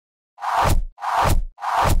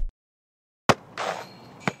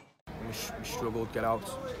we struggled to get out.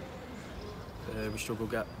 We struggled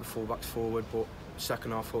to get the full-backs forward, but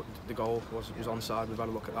second half the goal was onside. We've had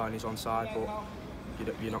a look at that and he's onside, but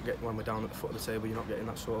you're not getting, when we're down at the foot of the table, you're not getting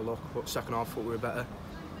that sort of look. But second half thought we were better.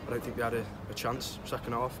 I don't think we had a chance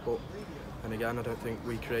second half, and again I don't think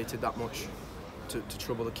we created that much to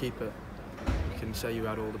trouble the keeper. You can say you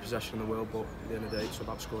had all the possession in the world, but at the end of the day it's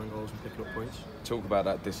about scoring goals and picking up points. Talk about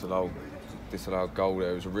that disallowed goal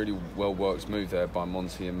there. It was a really well worked move there by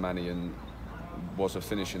Monty and Manny, and was a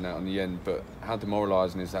finishing that on the end. But how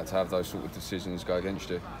demoralising is that to have those sort of decisions go against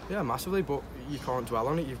you? Yeah, massively, but you can't dwell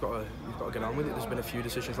on it. You've got to get on with it. There's been a few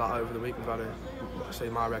decisions like that over the week. We've had say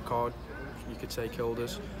my red card, you could say killed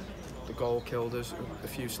us. The goal killed us. A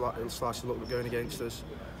few slices of luck going against us.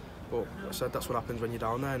 But I said that's what happens when you're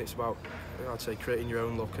down there, and it's about, I'd say, creating your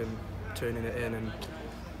own luck and turning it in and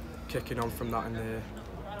kicking on from that. And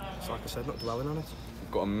it's like I said, not dwelling on it.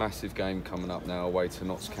 We've got a massive game coming up now away to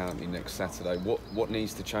Notts County next Saturday. What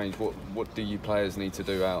needs to change? What do you players need to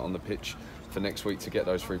do out on the pitch for next week to get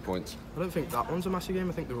those 3 points? I don't think that one's a massive game.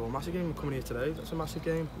 I think they're all a massive game. We're coming here today. That's a massive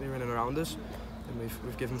game. They're in and around us, and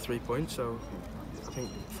we've given 3 points. So I think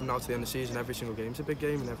from now to the end of the season, every single game's a big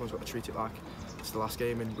game, and everyone's got to treat it like it's the last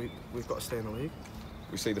game, and we've got to stay in the league.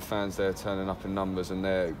 We see the fans there turning up in numbers, and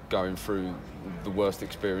they're going through the worst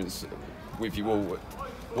experience with you all.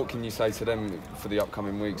 What can you say to them for the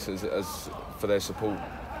upcoming weeks as for their support?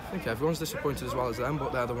 I think everyone's disappointed as well as them,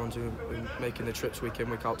 but they're the ones who are making the trips week in,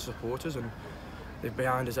 week out to support us, and they're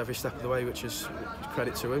behind us every step of the way, which is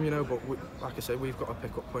credit to them, you know. But like I said, we've got to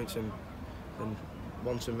pick up points and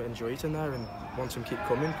want them enjoy it in there and want them keep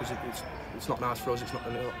coming, because it's not nice for us.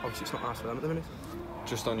 Obviously it's not nice for them at the minute.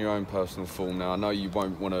 Just on your own personal form now, I know you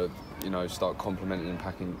won't want to start complimenting and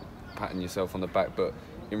patting yourself on the back, but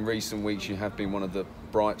in recent weeks you have been one of the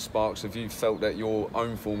bright sparks. Have you felt that your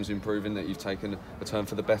own form's improving, that you've taken a turn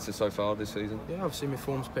for the better so far this season? Yeah, I've seen my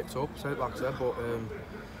form's picked up, so like I said, but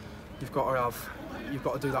you've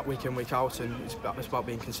got to do that week in, week out, and it's about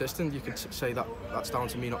being consistent. You could say that that's down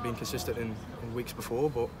to me not being consistent in weeks before,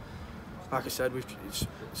 but like I said,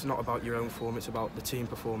 it's not about your own form, it's about the team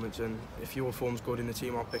performance, and if your form's good and the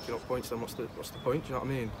team aren't picking up points, then what's the point, do you know what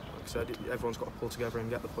I mean? Like I said, everyone's got to pull together and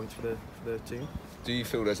get the points for the team. Do you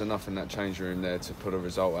feel there's enough in that change room there to put a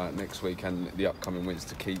result out next week and the upcoming weeks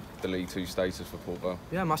to keep the League 2 status for Port Vale?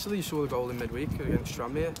 Yeah, massively. You saw the goal in midweek against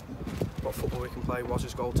Tranmere. What football we can play. Was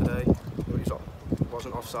his goal today. It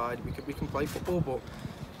wasn't offside. We can play football, but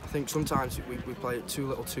I think sometimes we play it too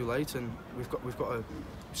little too late, and we've got to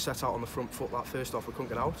set out on the front foot. That first off, we couldn't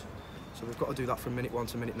get out, so we've got to do that from minute 1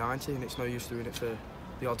 to minute 90, and it's no use doing it for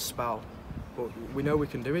the odd spell. But we know we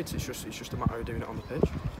can do it. It's just a matter of doing it on the pitch.